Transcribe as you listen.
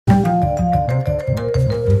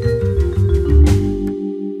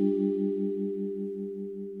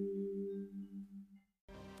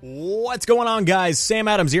What's going on, guys? Sam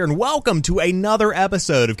Adams here, and welcome to another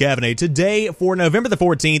episode of Caffeinate today for November the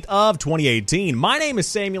 14th of 2018. My name is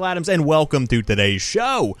Samuel Adams, and welcome to today's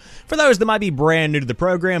show. For those that might be brand new to the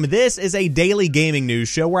program, this is a daily gaming news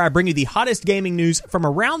show where I bring you the hottest gaming news from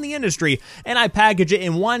around the industry, and I package it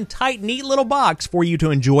in one tight, neat little box for you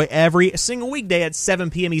to enjoy every single weekday at 7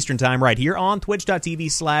 p.m. Eastern Time right here on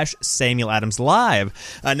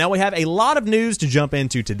twitch.tv/SamuelAdamsLive. Now, we have a lot of news to jump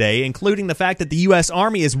into today, including the fact that the U.S.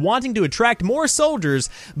 Army is wanting to attract more soldiers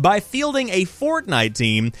by fielding a Fortnite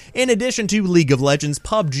team, in addition to League of Legends,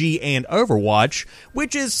 PUBG, and Overwatch,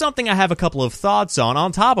 which is something I have a couple of thoughts on.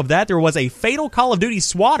 On top of that, there was a fatal Call of Duty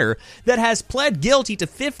swatter that has pled guilty to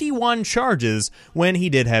 51 charges when he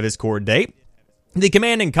did have his court date. The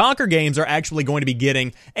Command & Conquer games are actually going to be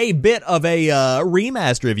getting a bit of a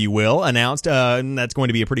remaster, if you will, announced, and that's going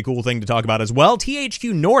to be a pretty cool thing to talk about as well.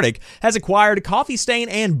 THQ Nordic has acquired Coffee Stain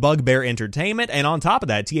and Bugbear Entertainment, and on top of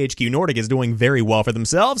that, THQ Nordic is doing very well for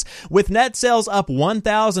themselves, with net sales up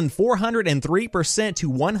 1,403%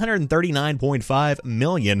 to $139.5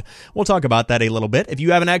 million. We'll talk about that a little bit. If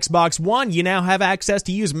you have an Xbox One, you now have access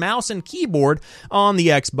to use mouse and keyboard on the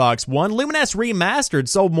Xbox One. Lumines Remastered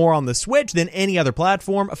sold more on the Switch than any other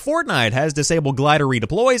platform. Fortnite has disabled glider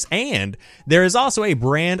redeploys, and there is also a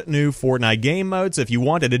brand new Fortnite game mode, so if you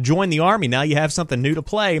wanted to join the army, now you have something new to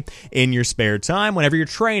play in your spare time whenever you're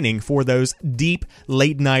training for those deep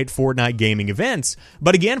late night Fortnite gaming events.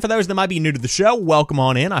 But again, for those that might be new to the show, welcome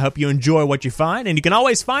on in. I hope you enjoy what you find, and you can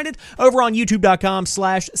always find it over on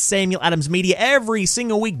youtube.com/SamuelAdamsMedia every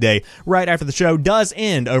single weekday right after the show does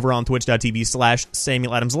end over on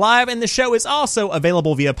twitch.tv/SamuelAdamsLive, and the show is also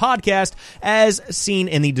available via podcast as seen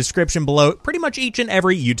in the description below pretty much each and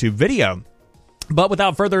every YouTube video. But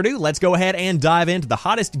without further ado, let's go ahead and dive into the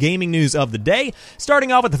hottest gaming news of the day,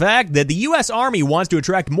 starting off with the fact that the U.S. Army wants to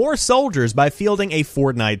attract more soldiers by fielding a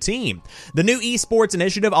Fortnite team. The new esports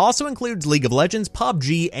initiative also includes League of Legends,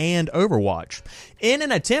 PUBG, and Overwatch. In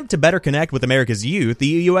an attempt to better connect with America's youth, the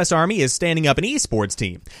U.S. Army is standing up an esports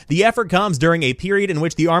team. The effort comes during a period in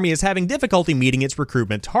which the Army is having difficulty meeting its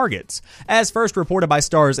recruitment targets. As first reported by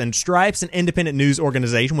Stars and Stripes, an independent news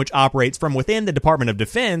organization which operates from within the Department of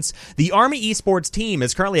Defense, the Army esports team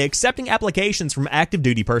is currently accepting applications from active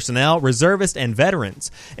duty personnel, reservists, and veterans.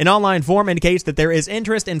 An online form indicates that there is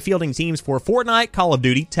interest in fielding teams for Fortnite, Call of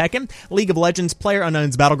Duty, Tekken, League of Legends,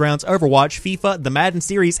 PlayerUnknown's Battlegrounds, Overwatch, FIFA, the Madden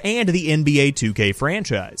series, and the NBA 2K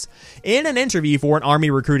franchise. In an interview for an Army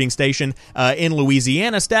recruiting station in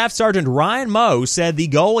Louisiana, Staff Sergeant Ryan Moe said the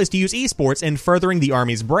goal is to use esports in furthering the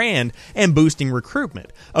Army's brand and boosting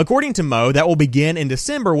recruitment. According to Moe, that will begin in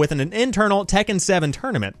December with an internal Tekken 7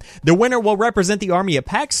 tournament. The winner will represent the Army at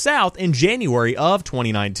PAX South in January of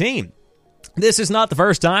 2019. This is not the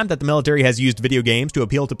first time that the military has used video games to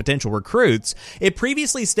appeal to potential recruits. It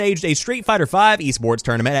previously staged a Street Fighter V esports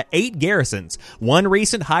tournament at 8 garrisons. One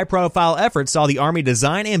recent high-profile effort saw the Army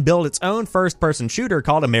design and build its own first-person shooter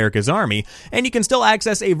called America's Army, and you can still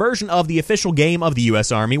access a version of the official game of the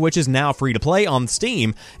U.S. Army, which is now free to play on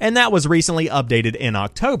Steam, and that was recently updated in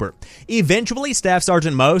October. Eventually, Staff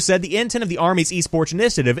Sergeant Moe said the intent of the Army's esports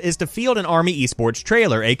initiative is to field an Army esports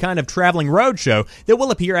trailer, a kind of traveling roadshow that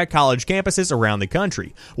will appear at college campuses around the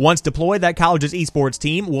country. Once deployed, that college's esports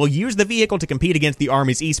team will use the vehicle to compete against the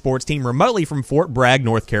Army's esports team remotely from Fort Bragg,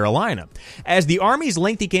 North Carolina. As the Army's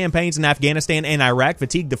lengthy campaigns in Afghanistan and Iraq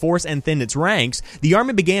fatigued the force and thinned its ranks, the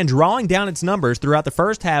Army began drawing down its numbers throughout the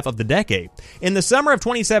first half of the decade. In the summer of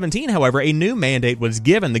 2017, however, a new mandate was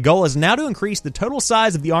given. The goal is now to increase the total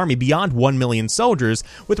size of the Army beyond 1 million soldiers,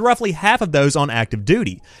 with roughly half of those on active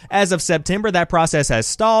duty. As of September, that process has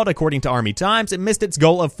stalled. According to Army Times, it missed its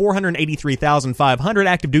goal of 483,500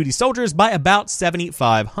 active duty soldiers by about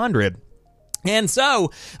 7,500. And so,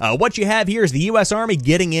 what you have here is the U.S. Army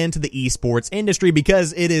getting into the esports industry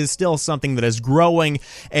because it is still something that is growing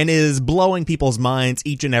and is blowing people's minds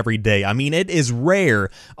each and every day. I mean, it is rare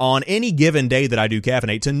on any given day that I do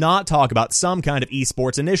Caffeinate to not talk about some kind of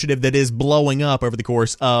esports initiative that is blowing up over the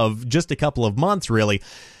course of just a couple of months, really.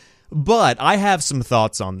 But I have some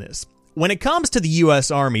thoughts on this. When it comes to the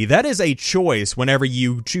U.S. Army, that is a choice whenever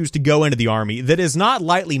you choose to go into the Army that is not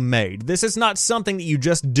lightly made. This is not something that you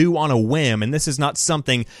just do on a whim, and this is not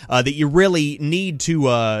something that you really need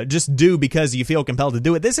to just do because you feel compelled to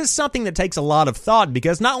do it. This is something that takes a lot of thought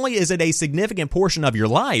because not only is it a significant portion of your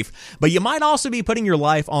life, but you might also be putting your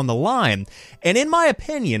life on the line. And in my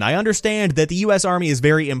opinion, I understand that the U.S. Army is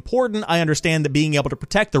very important. I understand that being able to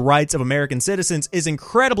protect the rights of American citizens is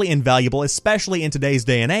incredibly invaluable, especially in today's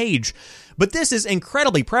day and age. But this is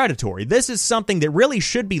incredibly predatory. This is something that really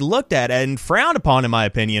should be looked at and frowned upon, in my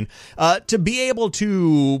opinion, to be able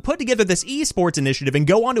to put together this esports initiative and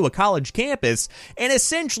go onto a college campus and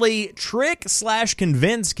essentially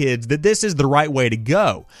trick/convince kids that this is the right way to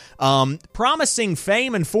go. Promising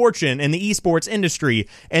fame and fortune in the esports industry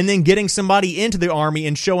and then getting somebody into the Army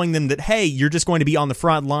and showing them that, hey, you're just going to be on the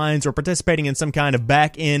front lines or participating in some kind of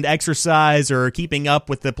back-end exercise or keeping up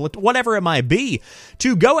with the whatever it might be,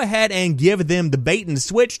 to go ahead and give them the bait and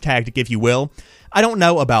switch tactic, if you will. I don't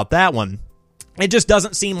know about that one. It just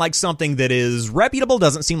doesn't seem like something that is reputable,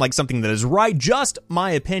 doesn't seem like something that is right, just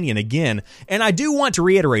my opinion again. And I do want to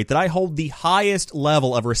reiterate that I hold the highest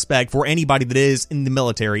level of respect for anybody that is in the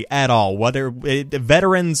military at all, whether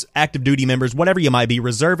veterans, active duty members, whatever you might be,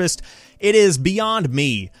 reservist. It is beyond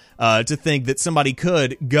me to think that somebody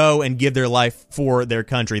could go and give their life for their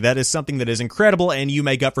country. That is something that is incredible, and you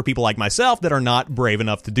make up for people like myself that are not brave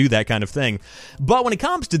enough to do that kind of thing. But when it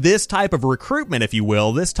comes to this type of recruitment, if you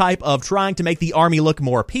will, this type of trying to make the Army look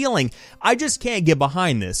more appealing, I just can't get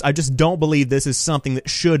behind this. I just don't believe this is something that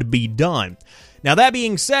should be done. Now, that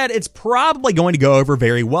being said, it's probably going to go over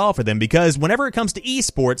very well for them because whenever it comes to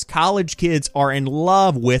esports, college kids are in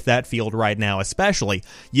love with that field right now, especially.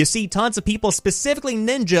 You see tons of people, specifically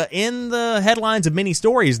Ninja, in the headlines of many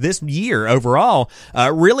stories this year overall,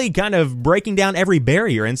 really kind of breaking down every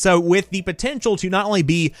barrier. And so with the potential to not only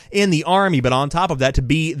be in the Army, but on top of that, to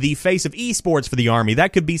be the face of esports for the Army,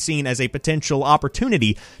 that could be seen as a potential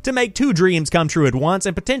opportunity to make two dreams come true at once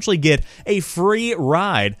and potentially get a free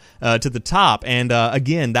ride to the top. And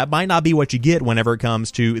again, that might not be what you get whenever it comes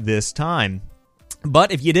to this time.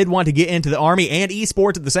 But if you did want to get into the Army and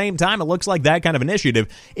esports at the same time, it looks like that kind of initiative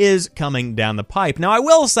is coming down the pipe. Now, I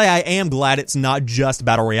will say I am glad it's not just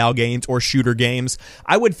Battle Royale games or shooter games.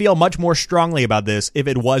 I would feel much more strongly about this if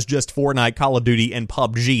it was just Fortnite, Call of Duty, and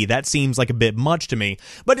PUBG. That seems like a bit much to me.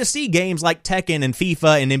 But to see games like Tekken and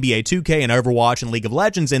FIFA and NBA 2K and Overwatch and League of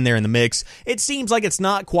Legends in there in the mix, it seems like it's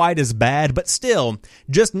not quite as bad, but still,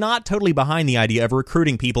 just not totally behind the idea of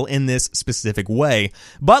recruiting people in this specific way.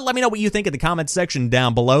 But let me know what you think in the comments section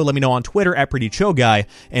down below. Let me know on Twitter at PrettyChillGuy,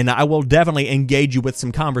 and I will definitely engage you with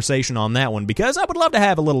some conversation on that one because I would love to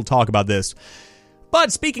have a little talk about this.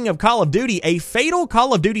 But speaking of Call of Duty, a fatal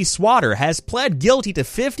Call of Duty swatter has pled guilty to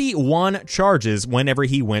 51 charges whenever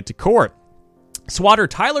he went to court. Swatter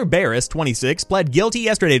Tyler Barris, 26, pled guilty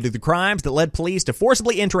yesterday to the crimes that led police to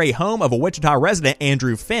forcibly enter a home of a Wichita resident,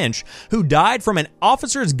 Andrew Finch, who died from an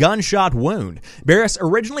officer's gunshot wound. Barris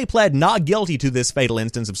originally pled not guilty to this fatal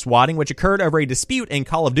instance of swatting, which occurred over a dispute in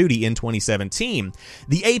Call of Duty in 2017.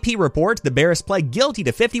 The AP reports that Barris pled guilty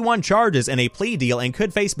to 51 charges in a plea deal and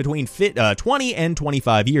could face between 20 and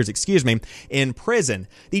 25 years, in prison.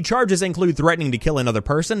 The charges include threatening to kill another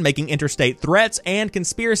person, making interstate threats, and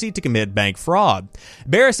conspiracy to commit bank fraud.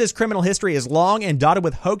 Barris's criminal history is long and dotted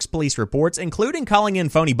with hoax police reports, including calling in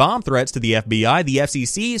phony bomb threats to the FBI, the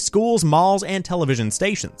FCC, schools, malls, and television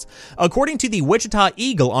stations. According to the Wichita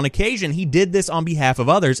Eagle, on occasion he did this on behalf of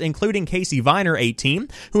others, including Casey Viner, 18,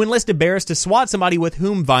 who enlisted Barris to swat somebody with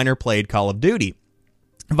whom Viner played Call of Duty.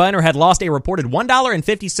 Viner had lost a reported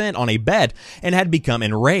 $1.50 on a bet and had become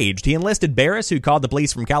enraged. He enlisted Barris, who called the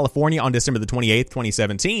police from California on December the 28th,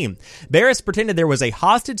 2017. Barris pretended there was a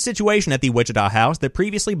hostage situation at the Wichita house that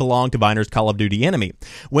previously belonged to Viner's Call of Duty enemy.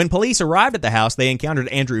 When police arrived at the house, they encountered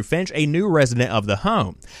Andrew Finch, a new resident of the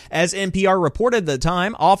home. As NPR reported at the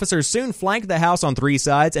time, officers soon flanked the house on three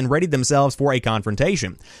sides and readied themselves for a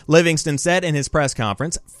confrontation. Livingston said in his press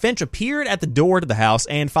conference, Finch appeared at the door to the house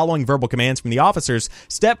and, following verbal commands from the officers,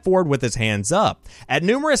 stepped forward with his hands up. At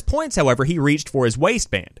numerous points, however, he reached for his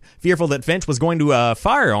waistband. Fearful that Finch was going to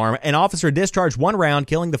firearm, an officer discharged one round,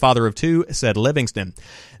 killing the father of two, said Livingston.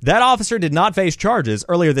 That officer did not face charges.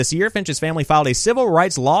 Earlier this year, Finch's family filed a civil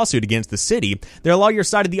rights lawsuit against the city. Their lawyer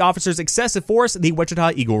cited the officer's excessive force, the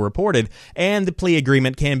Wichita Eagle reported, and the plea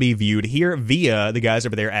agreement can be viewed here via the guys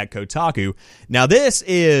over there at Kotaku. Now, this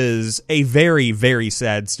is a very, very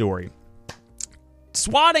sad story.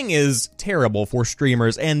 Swatting is terrible for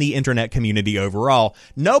streamers and the internet community overall.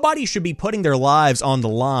 Nobody should be putting their lives on the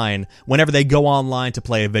line whenever they go online to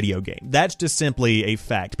play a video game. That's just simply a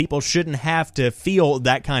fact. People shouldn't have to feel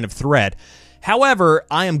that kind of threat. However,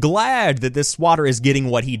 I am glad that this swatter is getting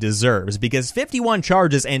what he deserves, because 51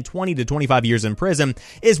 charges and 20 to 25 years in prison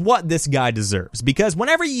is what this guy deserves. Because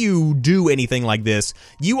whenever you do anything like this,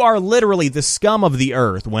 you are literally the scum of the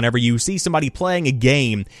earth. Whenever you see somebody playing a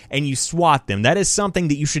game and you swat them, that is something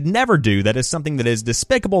that you should never do. That is something that is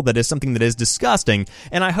despicable. That is something that is disgusting.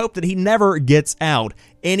 And I hope that he never gets out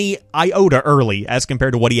any iota early as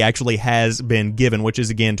compared to what he actually has been given, which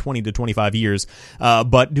is, again, 20 to 25 years.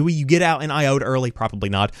 But do you get out an iota early? Probably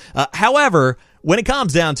not. However, when it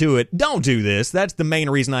comes down to it, don't do this. That's the main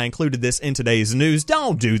reason I included this in today's news.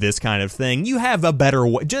 Don't do this kind of thing. You have a better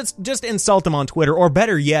way. Just insult him on Twitter, or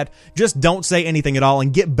better yet, just don't say anything at all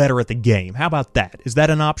and get better at the game. How about that? Is that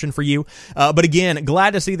an option for you? But again,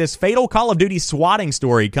 glad to see this fatal Call of Duty swatting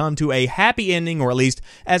story come to a happy ending, or at least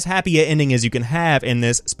as happy an ending as you can have in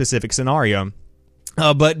this specific scenario.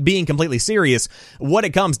 But being completely serious, what it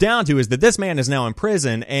comes down to is that this man is now in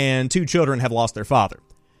prison and 2 children have lost their father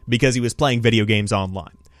because he was playing video games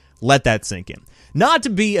online. Let that sink in. Not to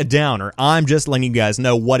be a downer, I'm just letting you guys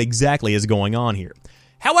know what exactly is going on here.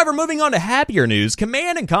 However, moving on to happier news,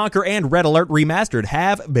 Command & Conquer and Red Alert Remastered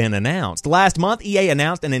have been announced. Last month, EA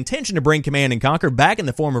announced an intention to bring Command & Conquer back in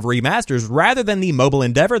the form of remasters rather than the mobile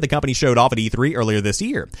endeavor the company showed off at E3 earlier this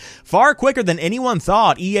year. Far quicker than anyone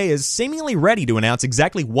thought, EA is seemingly ready to announce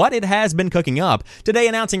exactly what it has been cooking up, today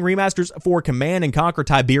announcing remasters for Command & Conquer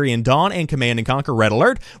Tiberian Dawn and Command & Conquer Red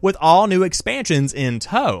Alert, with all new expansions in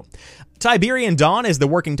tow. Tiberian Dawn is the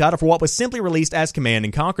working title for what was simply released as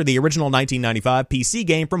Command & Conquer, the original 1995 PC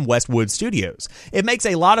game from Westwood Studios. It makes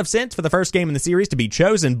a lot of sense for the first game in the series to be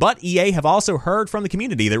chosen, but EA have also heard from the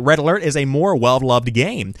community that Red Alert is a more well-loved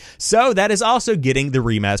game, so that is also getting the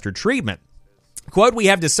remastered treatment. Quote, "We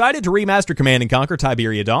have decided to remaster Command & Conquer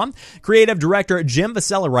Tiberian Dawn," creative director Jim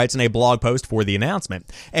Vasella writes in a blog post for the announcement.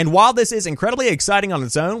 "And while this is incredibly exciting on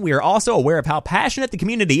its own, we are also aware of how passionate the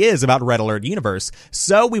community is about Red Alert universe.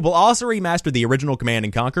 So we will also remaster the original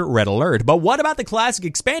Command & Conquer Red Alert. But what about the classic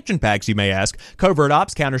expansion packs, you may ask? Covert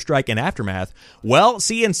Ops, Counter-Strike, and Aftermath. Well,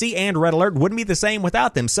 CNC and Red Alert wouldn't be the same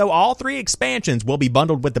without them, so all 3 expansions will be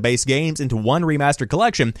bundled with the base games into one remastered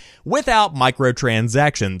collection without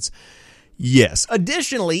microtransactions." Yes.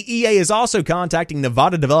 Additionally, EA is also contacting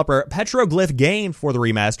Nevada developer Petroglyph Games for the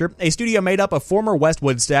remaster, a studio made up of former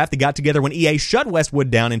Westwood staff that got together when EA shut Westwood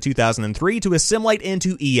down in 2003 to assimilate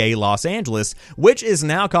into EA Los Angeles, which is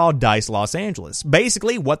now called DICE Los Angeles.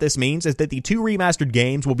 Basically, what this means is that the 2 remastered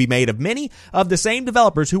games will be made of many of the same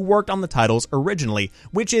developers who worked on the titles originally,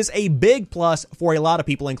 which is a big plus for a lot of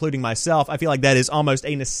people, including myself. I feel like that is almost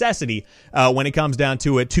a necessity when it comes down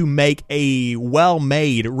to it, to make a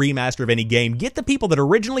well-made remaster of any game. Get the people that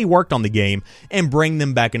originally worked on the game and bring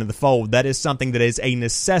them back into the fold. That is something that is a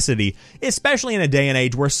necessity, especially in a day and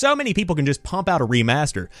age where so many people can just pump out a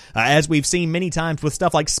remaster. As we've seen many times with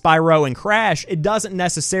stuff like Spyro and Crash, it doesn't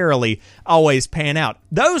necessarily always pan out.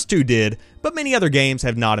 Those 2 did, but many other games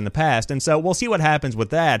have not in the past, and so we'll see what happens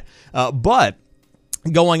with that. But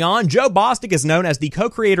going on, Joe Bostic is known as the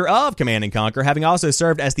co-creator of Command & Conquer, having also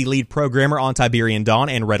served as the lead programmer on Tiberian Dawn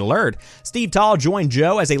and Red Alert. Steve Tall joined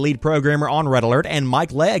Joe as a lead programmer on Red Alert, and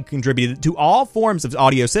Mike Legg contributed to all forms of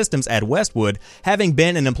audio systems at Westwood, having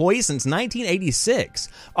been an employee since 1986.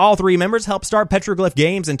 All 3 members helped start Petroglyph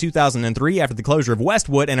Games in 2003 after the closure of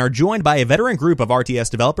Westwood, and are joined by a veteran group of RTS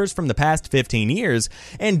developers from the past 15 years.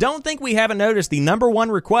 And don't think we haven't noticed the #1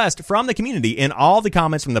 request from the community in all the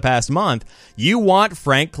comments from the past month. You want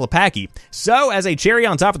Frank Klepacki. So, as a cherry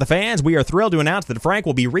on top of the fans, we are thrilled to announce that Frank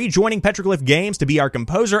will be rejoining Petroglyph Games to be our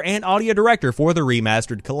composer and audio director for the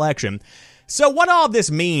remastered collection. So what all this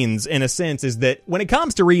means, in a sense, is that when it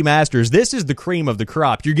comes to remasters, this is the cream of the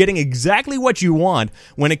crop. You're getting exactly what you want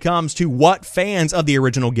when it comes to what fans of the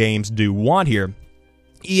original games do want here.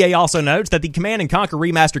 EA also notes that the Command & Conquer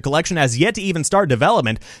Remastered Collection has yet to even start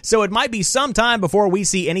development, so it might be some time before we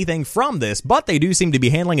see anything from this, but they do seem to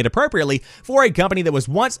be handling it appropriately for a company that was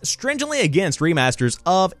once stringently against remasters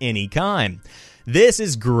of any kind. This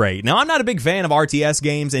is great. Now, I'm not a big fan of RTS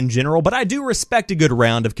games in general, but I do respect a good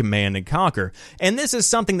round of Command & Conquer, and this is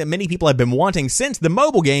something that many people have been wanting since the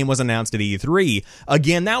mobile game was announced at E3.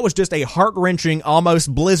 Again, that was just a heart-wrenching,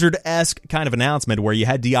 almost Blizzard-esque kind of announcement where you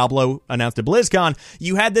had Diablo announced at BlizzCon.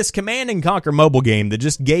 You had this Command & Conquer mobile game that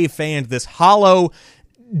just gave fans this hollow,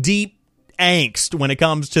 deep angst when it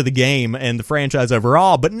comes to the game and the franchise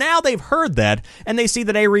overall, but now they've heard that and they see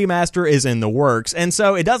that a remaster is in the works, and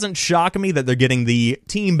so it doesn't shock me that they're getting the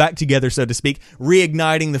team back together, so to speak,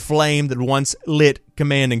 reigniting the flame that once lit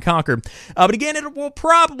Command and Conquer. But again, it will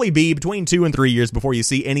probably be between 2 and 3 years before you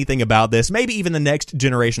see anything about this. Maybe even the next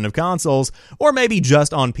generation of consoles, or maybe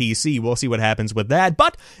just on PC. We'll see what happens with that.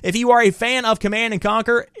 But if you are a fan of Command and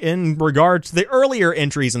Conquer in regards to the earlier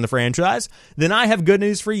entries in the franchise, then I have good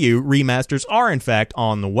news for you. Remasters are in fact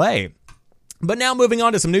on the way. But now moving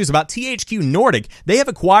on to some news about THQ Nordic. They have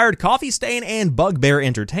acquired Coffee Stain and Bugbear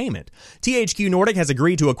Entertainment. THQ Nordic has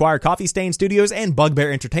agreed to acquire Coffee Stain Studios and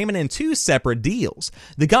Bugbear Entertainment in 2 separate deals.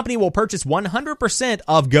 The company will purchase 100%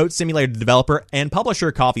 of Goat Simulator developer and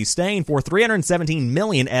publisher Coffee Stain for 317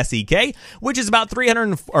 million SEK, which is about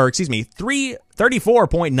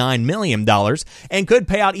 $34.9 million, and could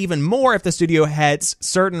pay out even more if the studio hits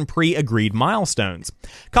certain pre-agreed milestones.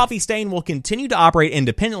 Coffee Stain will continue to operate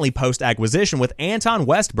independently post-acquisition, with Anton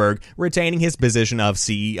Westberg retaining his position of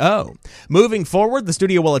CEO. Moving forward, the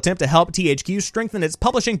studio will attempt to help THQ strengthen its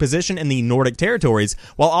publishing position in the Nordic territories,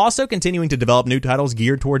 while also continuing to develop new titles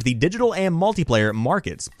geared towards the digital and multiplayer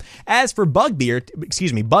markets. As for Bugbear,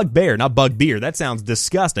 not Bugbeer, that sounds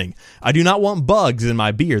disgusting. I do not want bugs in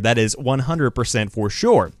my beer, that is 100% for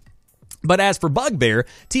sure. But as for Bugbear,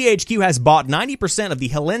 THQ has bought 90% of the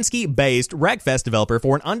Helsinki-based Wreckfest developer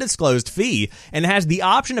for an undisclosed fee, and has the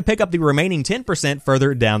option to pick up the remaining 10%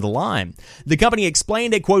 further down the line. The company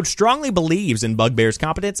explained it, quote, strongly believes in Bugbear's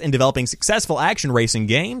competence in developing successful action racing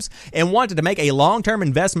games, and wanted to make a long-term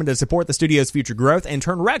investment to support the studio's future growth and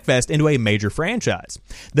turn Wreckfest into a major franchise.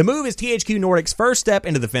 The move is THQ Nordic's first step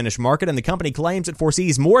into the Finnish market, and the company claims it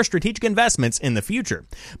foresees more strategic investments in the future.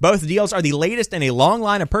 Both deals are the latest in a long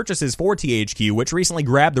line of purchases for THQ, which recently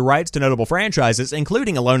grabbed the rights to notable franchises,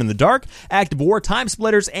 including Alone in the Dark, Active War, Time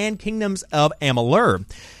Splitters, and Kingdoms of Amalur.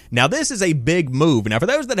 Now, this is a big move. Now, for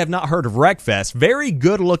those that have not heard of Wreckfest, very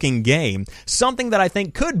good-looking game, something that I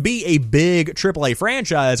think could be a big AAA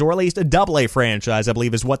franchise, or at least a AA franchise, I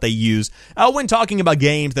believe is what they use when talking about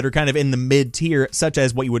games that are kind of in the mid-tier, such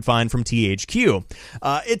as what you would find from THQ.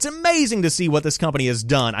 It's amazing to see what this company has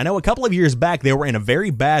done. I know a couple of years back, they were in a very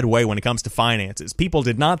bad way when it comes to finances. People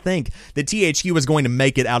did not think that THQ was going to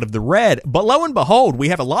make it out of the red, but lo and behold, we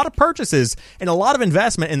have a lot of purchases and a lot of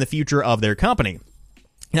investment in the future of their company.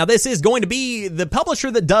 Now, this is going to be the publisher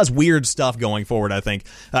that does weird stuff going forward, I think.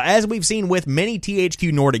 As we've seen with many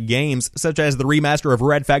THQ Nordic games, such as the remaster of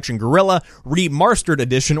Red Faction Guerrilla, Remastered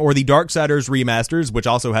Edition, or the Darksiders remasters, which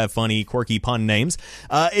also have funny, quirky pun names,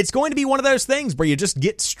 it's going to be one of those things where you just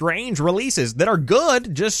get strange releases that are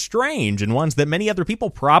good, just strange, and ones that many other people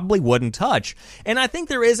probably wouldn't touch. And I think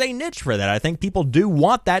there is a niche for that. I think people do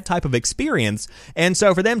want that type of experience, and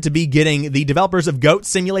so for them to be getting the developers of Goat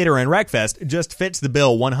Simulator and Wreckfest just fits the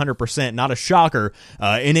bill 100%, not a shocker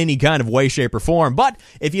in any kind of way, shape, or form. But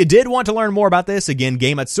if you did want to learn more about this, again,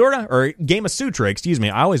 Gamasutra,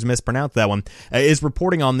 I always mispronounce that one, is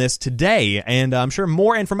reporting on this today, and I'm sure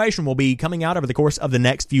more information will be coming out over the course of the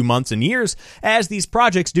next few months and years as these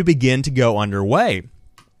projects do begin to go underway.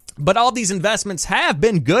 But all these investments have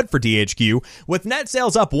been good for THQ, with net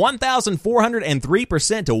sales up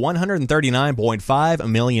 1,403% to $139.5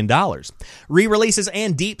 million. Re-releases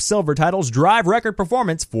and Deep Silver titles drive record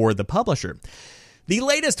performance for the publisher. The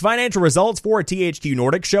latest financial results for THQ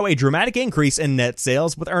Nordic show a dramatic increase in net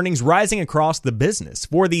sales, with earnings rising across the business.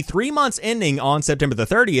 For the 3 months ending on September the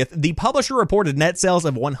 30th, the publisher reported net sales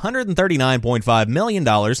of $139.5 million,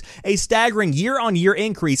 a staggering year-on-year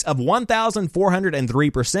increase of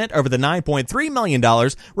 1,403% over the $9.3 million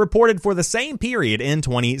reported for the same period in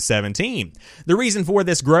 2017. The reason for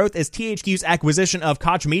this growth is THQ's acquisition of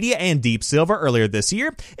Koch Media and Deep Silver earlier this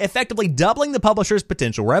year, effectively doubling the publisher's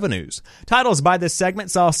potential revenues. Titles by this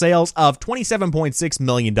segment saw sales of $27.6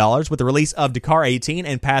 million, with the release of Dakar 18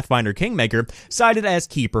 and Pathfinder Kingmaker cited as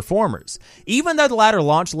key performers, even though the latter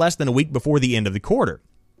launched less than a week before the end of the quarter.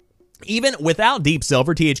 Even without Deep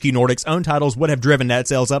Silver, THQ Nordic's own titles would have driven net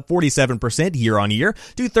sales up 47% year-on-year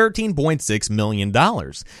to $13.6 million.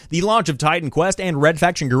 The launch of Titan Quest and Red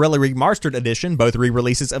Faction Guerrilla Remastered Edition, both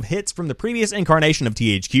re-releases of hits from the previous incarnation of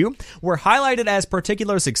THQ, were highlighted as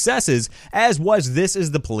particular successes, as was This Is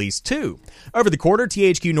the Police 2. Over the quarter,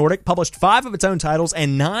 THQ Nordic published 5 of its own titles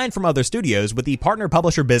and 9 from other studios, with the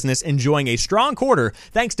partner-publisher business enjoying a strong quarter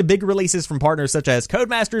thanks to big releases from partners such as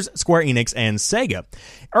Codemasters, Square Enix, and Sega.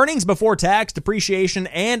 Earnings before tax, depreciation,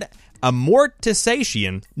 and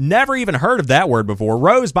Amortization, never even heard of that word before,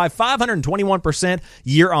 rose by 521%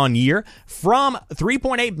 year on year from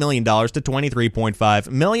 $3.8 million to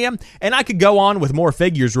 $23.5 million. And I could go on with more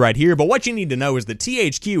figures right here, but what you need to know is that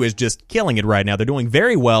THQ is just killing it right now. They're doing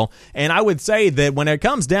very well, and I would say that when it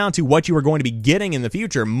comes down to what you are going to be getting in the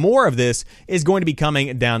future, more of this is going to be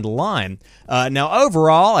coming down the line. Now,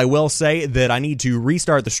 overall, I will say that I need to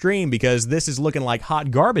restart the stream because this is looking like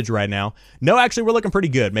hot garbage right now. No, actually, we're looking pretty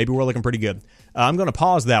good. Maybe we're looking pretty good. I'm going to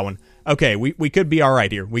pause that one. Okay, we could be all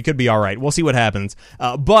right here. We could be all right. We'll see what happens.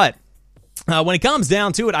 But when it comes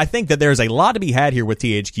down to it, I think that there's a lot to be had here with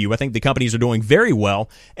THQ. I think the companies are doing very well.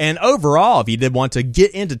 And overall, if you did want to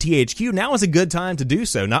get into THQ, now is a good time to do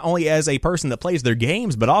so, not only as a person that plays their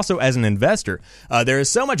games, but also as an investor. There is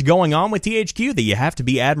so much going on with THQ that you have to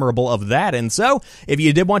be admirable of that. And so, if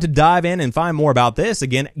you did want to dive in and find more about this,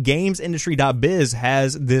 again, gamesindustry.biz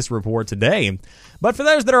has this report today. But for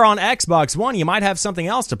those that are on Xbox One, you might have something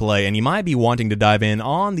else to play, and you might be wanting to dive in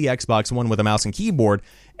on the Xbox One with a mouse and keyboard,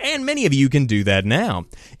 and many of you can do that now.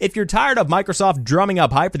 If you're tired of Microsoft drumming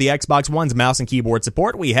up hype for the Xbox One's mouse and keyboard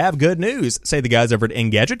support, we have good news, say the guys over at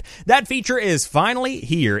Engadget. That feature is finally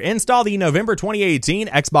here. Install the November 2018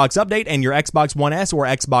 Xbox Update, and your Xbox One S or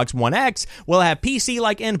Xbox One X will have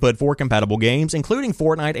PC-like input for compatible games, including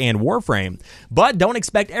Fortnite and Warframe. But don't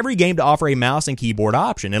expect every game to offer a mouse and keyboard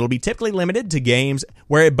option. It'll be typically limited to games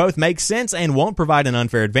where it both makes sense and won't provide an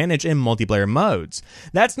unfair advantage in multiplayer modes.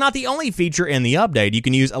 That's not the only feature in the update. You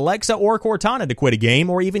can use Alexa or Cortana to quit a game,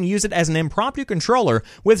 or even use it as an impromptu controller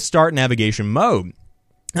with start navigation mode.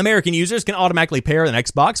 American users can automatically pair an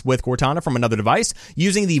Xbox with Cortana from another device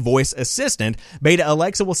using the voice assistant. Beta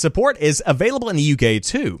Alexa will support is available in the UK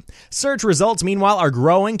too. Search results, meanwhile, are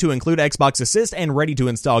growing to include Xbox Assist and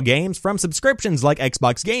ready-to-install games from subscriptions like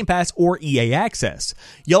Xbox Game Pass or EA Access.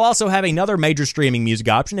 You'll also have another major streaming music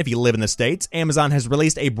option if you live in the States. Amazon has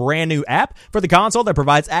released a brand new app for the console that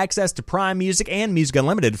provides access to Prime Music and Music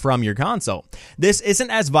Unlimited from your console. This isn't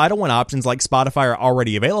as vital when options like Spotify are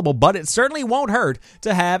already available, but it certainly won't hurt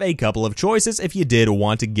to have a couple of choices if you did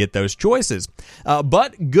want to get those choices.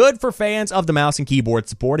 But good for fans of the mouse and keyboard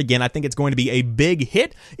support. Again, I think it's going to be a big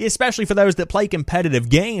hit, especially for those that play competitive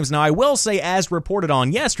games. Now, I will say, as reported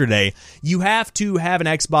on yesterday, you have to have an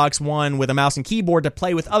Xbox One with a mouse and keyboard to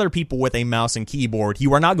play with other people with a mouse and keyboard.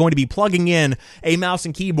 You are not going to be plugging in a mouse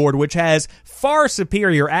and keyboard which has far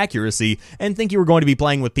superior accuracy and think you are going to be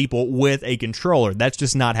playing with people with a controller. That's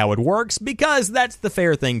just not how it works, because that's the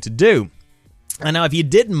fair thing to do. And now, if you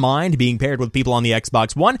didn't mind being paired with people on the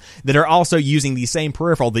Xbox One that are also using the same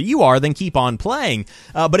peripheral that you are, then keep on playing.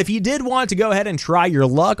 But if you did want to go ahead and try your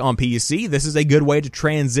luck on PC, this is a good way to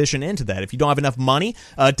transition into that. If you don't have enough money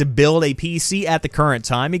to build a PC at the current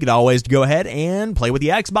time, you could always go ahead and play with the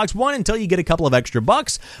Xbox One until you get a couple of extra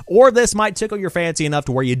bucks, or this might tickle your fancy enough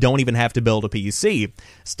to where you don't even have to build a PC.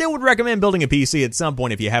 Still would recommend building a PC at some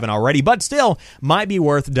point if you haven't already, but still might be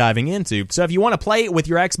worth diving into. So if you want to play with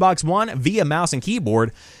your Xbox One via mouse and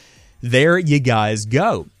keyboard, there you guys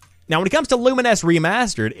go. Now, when it comes to Lumines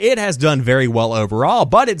Remastered, it has done very well overall,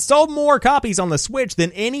 but it sold more copies on the Switch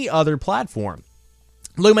than any other platform.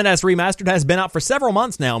 Lumines Remastered has been out for several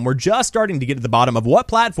months now, and we're just starting to get to the bottom of what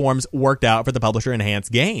platforms worked out for the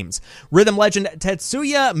publisher-enhanced games. Rhythm legend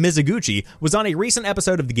Tetsuya Mizuguchi was on a recent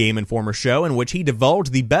episode of the Game Informer show in which he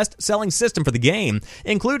divulged the best-selling system for the game,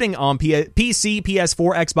 including on PC,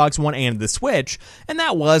 PS4, Xbox One, and the Switch, and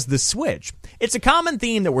that was the Switch. It's a common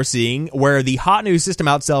theme that we're seeing where the hot new system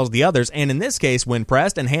outsells the others, and in this case, when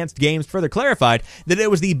pressed, Enhanced Games further clarified that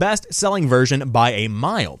it was the best-selling version by a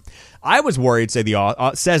mile. I was worried, says the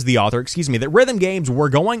author, that rhythm games were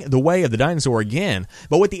going the way of the dinosaur again,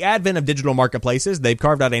 but with the advent of digital marketplaces, they've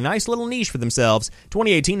carved out a nice little niche for themselves.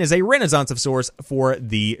 2018 is a renaissance of sorts for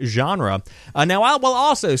the genre. Now, I will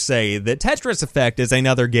also say that Tetris Effect is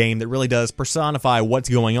another game that really does personify what's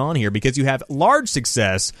going on here, because you have large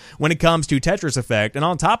success when it comes to Tetris Effect, and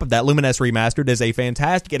on top of that, Lumines Remastered is a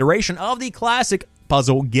fantastic iteration of the classic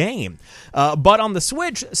puzzle game. But on the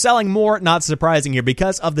Switch, selling more, not surprising here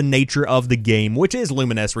because of the nature of the game, which is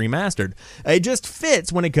Lumines Remastered. It just fits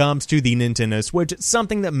when it comes to the Nintendo Switch. It's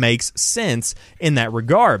something that makes sense in that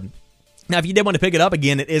regard. Now, if you did want to pick it up,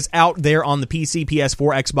 again, it is out there on the PC,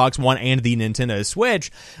 PS4, Xbox One, and the Nintendo Switch.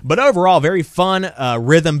 But overall, very fun,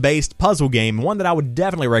 rhythm-based puzzle game, one that I would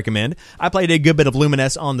definitely recommend. I played a good bit of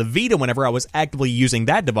Lumines on the Vita whenever I was actively using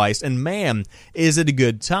that device, and man, is it a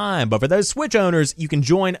good time. But for those Switch owners, you can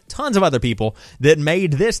join tons of other people that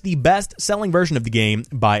made this the best-selling version of the game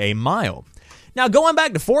by a mile. Now, going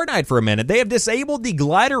back to Fortnite for a minute, they have disabled the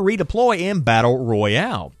glider redeploy in Battle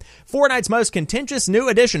Royale. Fortnite's most contentious new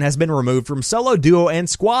addition has been removed from solo, duo, and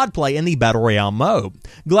squad play in the Battle Royale mode.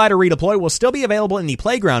 Glider redeploy will still be available in the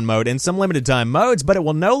Playground mode and some limited time modes, but it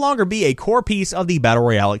will no longer be a core piece of the Battle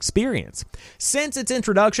Royale experience. Since its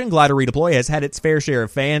introduction, glider redeploy has had its fair share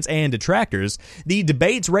of fans and detractors. The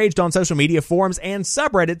debates raged on social media forums and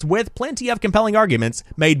subreddits with plenty of compelling arguments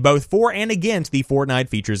made both for and against the Fortnite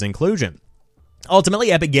feature's inclusion.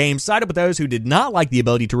 Ultimately, Epic Games sided with those who did not like the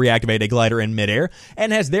ability to reactivate a glider in midair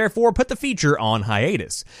and has therefore put the feature on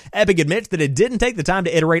hiatus. Epic admits that it didn't take the time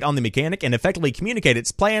to iterate on the mechanic and effectively communicate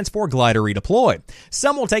its plans for glider redeploy.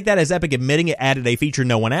 Some will take that as Epic admitting it added a feature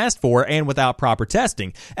no one asked for and without proper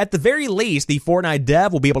testing. At the very least, the Fortnite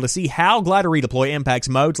dev will be able to see how glider redeploy impacts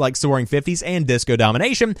modes like Soaring 50s and Disco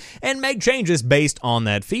Domination and make changes based on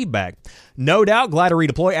that feedback. No doubt, glider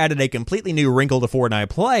redeploy added a completely new wrinkle to Fortnite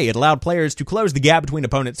play. It allowed players to close the gap between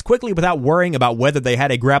opponents quickly without worrying about whether they had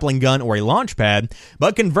a grappling gun or a launch pad.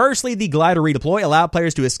 But conversely, the glider redeploy allowed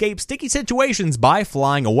players to escape sticky situations by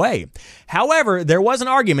flying away. However, there was an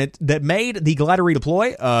argument that made the glider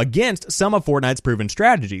redeploy against some of Fortnite's proven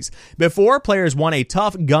strategies. Before, players won a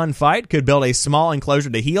tough gunfight, could build a small enclosure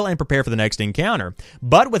to heal and prepare for the next encounter.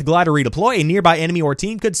 But with glider redeploy, a nearby enemy or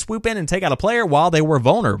team could swoop in and take out a player while they were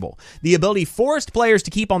vulnerable. The ability forced players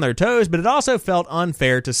to keep on their toes, but it also felt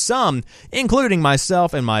unfair to some, including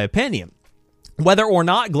myself and my opinion. Whether or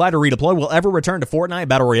not glider redeploy will ever return to Fortnite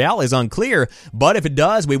Battle Royale is unclear, but if it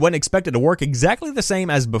does, we wouldn't expect it to work exactly the same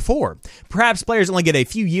as before. Perhaps players only get a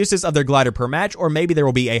few uses of their glider per match, or maybe there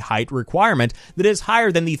will be a height requirement that is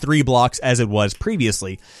higher than the 3 blocks as it was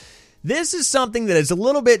previously. This is something that is a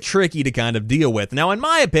little bit tricky to kind of deal with. Now, in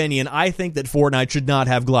my opinion, I think that Fortnite should not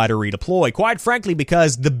have glider redeploy, quite frankly,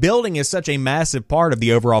 because the building is such a massive part of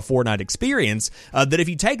the overall Fortnite experience that if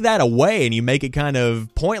you take that away and you make it kind of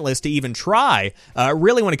pointless to even try,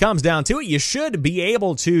 really when it comes down to it, you should be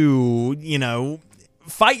able to,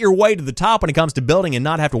 fight your way to the top when it comes to building and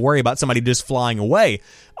not have to worry about somebody just flying away.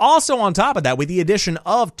 Also, on top of that, with the addition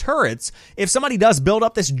of turrets, if somebody does build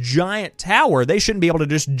up this giant tower, they shouldn't be able to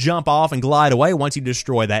just jump off and glide away once you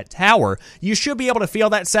destroy that tower. You should be able to feel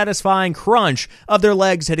that satisfying crunch of their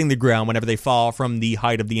legs hitting the ground whenever they fall from the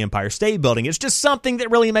height of the Empire State Building. It's just something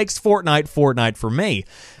that really makes Fortnite for me.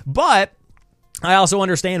 But I also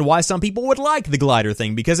understand why some people would like the glider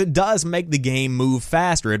thing, because it does make the game move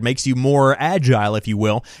faster. It makes you more agile, if you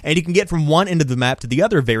will, and you can get from one end of the map to the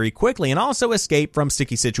other very quickly and also escape from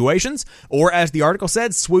sticky situations, or as the article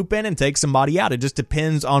said, swoop in and take somebody out. It just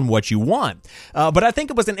depends on what you want. But I think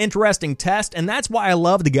it was an interesting test, and that's why I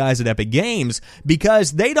love the guys at Epic Games,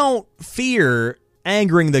 because they don't fear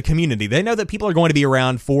angering the community. They know that people are going to be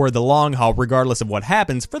around for the long haul regardless of what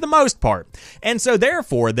happens for the most part. And so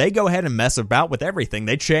therefore, they go ahead and mess about with everything.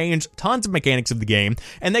 They change tons of mechanics of the game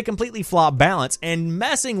and they completely flop balance, and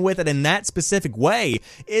messing with it in that specific way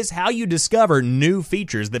is how you discover new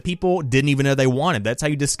features that people didn't even know they wanted. That's how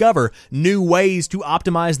you discover new ways to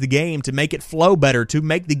optimize the game, to make it flow better, to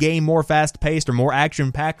make the game more fast-paced or more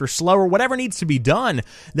action-packed or slower, whatever needs to be done.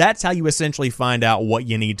 That's how you essentially find out what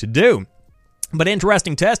you need to do. But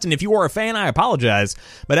interesting test, and if you are a fan, I apologize.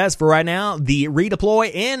 But as for right now, the redeploy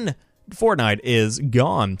in Fortnite is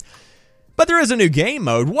gone. But there is a new game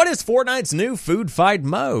mode. What is Fortnite's new food fight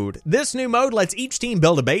mode? This new mode lets each team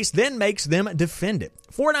build a base, then makes them defend it.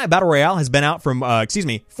 Fortnite Battle Royale has been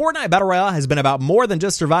Fortnite Battle Royale has been about more than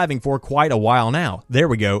just surviving for quite a while now. There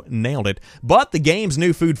we go, nailed it. But the game's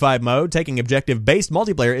new food fight mode, taking objective-based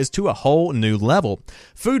multiplayer, is to a whole new level.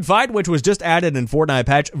 Food fight, which was just added in Fortnite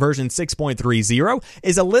patch version 6.30,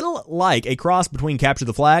 is a little like a cross between Capture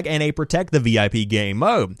the Flag and a Protect the VIP game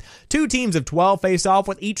mode. 2 teams of 12 face off,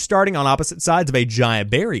 with each starting on opposite sides of a giant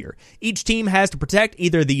barrier. Each team has to protect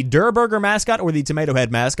either the Durr Burger mascot or the Tomato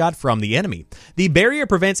Head mascot from the enemy. The barrier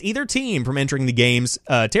prevents either team from entering the game's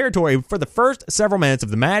territory for the first several minutes of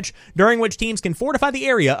the match, during which teams can fortify the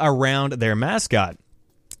area around their mascot.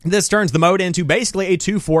 This turns the mode into basically a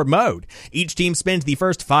 2-fort mode. Each team spends the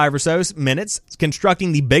first 5 or so minutes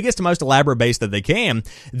constructing the biggest, most elaborate base that they can.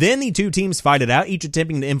 Then the 2 teams fight it out, each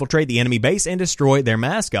attempting to infiltrate the enemy base and destroy their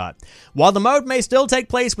mascot. While the mode may still take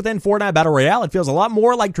place within Fortnite Battle Royale, it feels a lot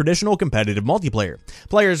more like traditional competitive multiplayer.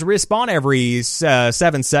 Players respawn every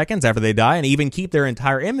 7 seconds after they die and even keep their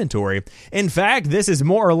entire inventory. In fact, this is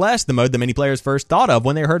more or less the mode that many players first thought of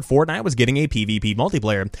when they heard Fortnite was getting a PvP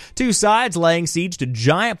multiplayer. 2 sides laying siege to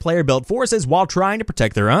giant giant player-built forces while trying to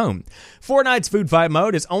protect their own. Fortnite's food fight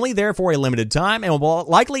mode is only there for a limited time and will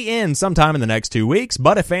likely end sometime in the next 2 weeks,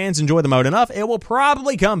 but if fans enjoy the mode enough, it will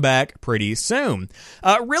probably come back pretty soon.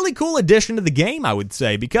 A really cool addition to the game, I would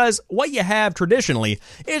say, because what you have traditionally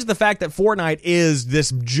is the fact that Fortnite is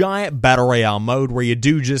this giant battle royale mode where you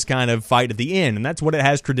do just kind of fight at the end, and that's what it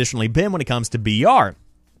has traditionally been when it comes to BR.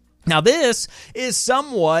 Now, this is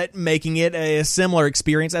somewhat making it a similar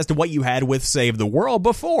experience as to what you had with Save the World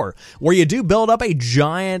before, where you do build up a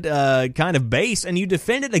giant kind of base and you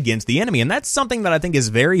defend it against the enemy. And that's something that I think is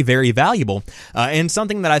very, very valuable and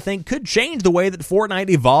something that I think could change the way that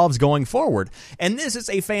Fortnite evolves going forward. And this is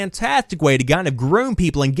a fantastic way to kind of groom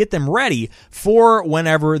people and get them ready for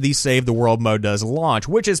whenever the Save the World mode does launch,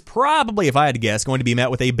 which is probably, if I had to guess, going to be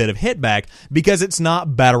met with a bit of hitback because it's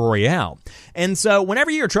not Battle Royale. And so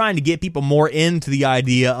whenever you're trying to get people more into the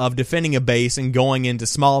idea of defending a base and going into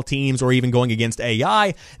small teams or even going against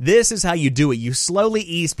AI, this is how you do it. You slowly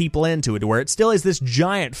ease people into it, where it still is this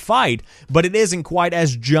giant fight, but it isn't quite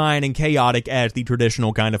as giant and chaotic as the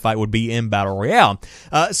traditional kind of fight would be in Battle Royale.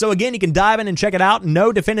 So again, you can dive in and check it out.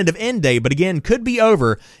 No definitive end date, but again, could be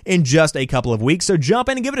over in just a couple of weeks. So jump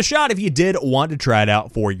in and give it a shot if you did want to try it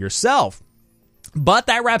out for yourself. But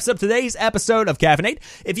that wraps up today's episode of Caffeinate.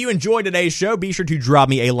 If you enjoyed today's show, be sure to drop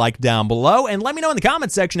me a like down below and let me know in the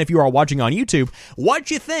comments section if you are watching on YouTube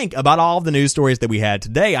what you think about all of the news stories that we had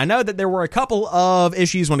today. I know that there were a couple of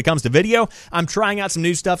issues when it comes to video. I'm trying out some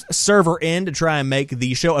new stuff server end to try and make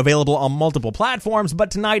the show available on multiple platforms,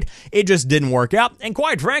 but tonight it just didn't work out. And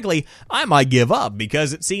quite frankly, I might give up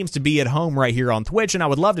because it seems to be at home right here on Twitch and I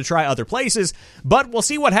would love to try other places, but we'll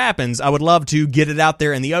see what happens. I would love to get it out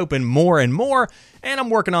there in the open more and more. And I'm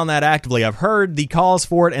working on that actively. I've heard the calls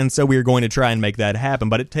for it, and so we are going to try and make that happen,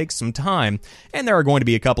 but it takes some time, and there are going to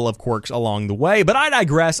be a couple of quirks along the way. But I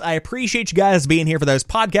digress. I appreciate you guys being here. For those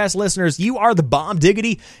podcast listeners, you are the bomb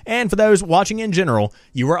diggity, and for those watching in general,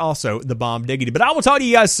 you are also the bomb diggity. But I will talk to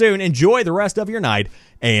you guys soon. Enjoy the rest of your night,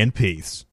 and peace.